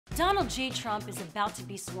Donald J. Trump is about to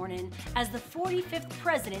be sworn in as the 45th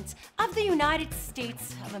President of the United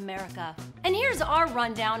States of America. And here's our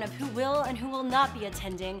rundown of who will and who will not be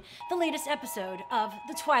attending the latest episode of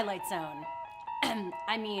The Twilight Zone.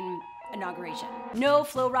 Inauguration. No,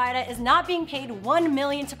 Flo Rida is not being paid $1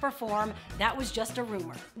 million to perform. That was just a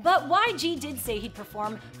rumor. But YG did say he'd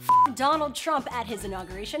perform Donald Trump at his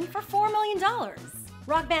inauguration for $4 million.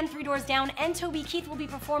 Rock band Three Doors Down and Toby Keith will be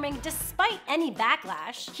performing despite any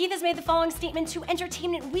backlash. Keith has made the following statement to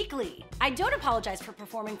Entertainment Weekly. "I don't apologize for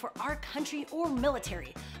performing for our country or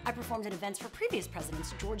military. I performed at events for previous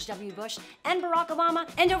presidents George W. Bush and Barack Obama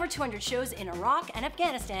and over 200 shows in Iraq and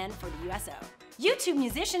Afghanistan for the USO." YouTube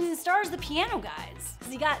musicians and stars The Piano Guys.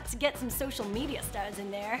 You got to get some social media studs in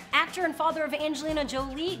there. Actor and father of Angelina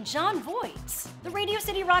Jolie, Jon Voight. The Radio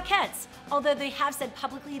City Rockettes, although they have said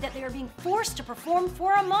publicly that they are being forced to perform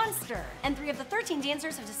for a monster. And 3 of the 13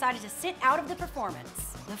 dancers have decided to sit out of the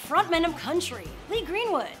performance. The frontman of country, Lee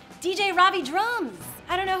Greenwood. DJ Ravi Drums.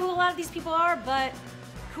 I don't know who a lot of these people are, but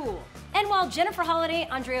cool. And while Jennifer Holliday,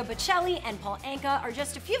 Andrea Bocelli, and Paul Anka are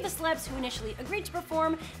just a few of the celebs who initially agreed to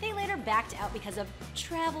perform, they later backed out because of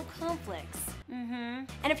travel conflicts. And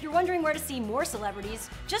if you're wondering where to see more celebrities,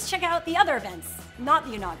 just check out the other events, not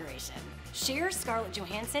the inauguration. Cher, Scarlett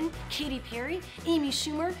Johansson, Katy Perry, Amy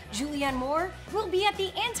Schumer, Julianne Moore will be at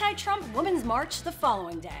the anti-Trump Women's March the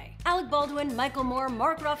following day. Alec Baldwin, Michael Moore,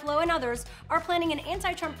 Mark Ruffalo, and others are planning an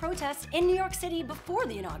anti-Trump protest in New York City before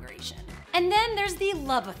the inauguration. And then there's the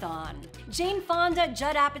Love-a-thon. Jane Fonda,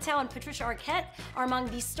 Judd Apatow, and Patricia Arquette are among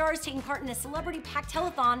the stars taking part in a celebrity-packed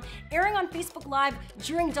telethon airing on Facebook Live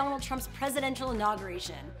during Donald Trump's presidential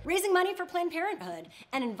inauguration, raising money for Planned Parenthood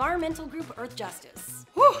and environmental group Earth Justice.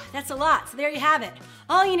 Whew, that's a lot, so there you have it.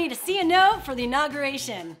 All you need to see and know for the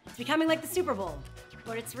inauguration. It's becoming like the Super Bowl,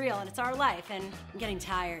 but it's real and it's our life, and I'm getting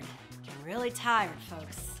tired. I'm really tired,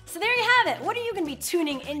 folks. So there you have it. What are you going to be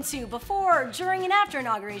tuning into before, during, and after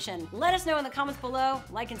inauguration? Let us know in the comments below.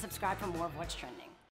 Like and subscribe for more of what's trending.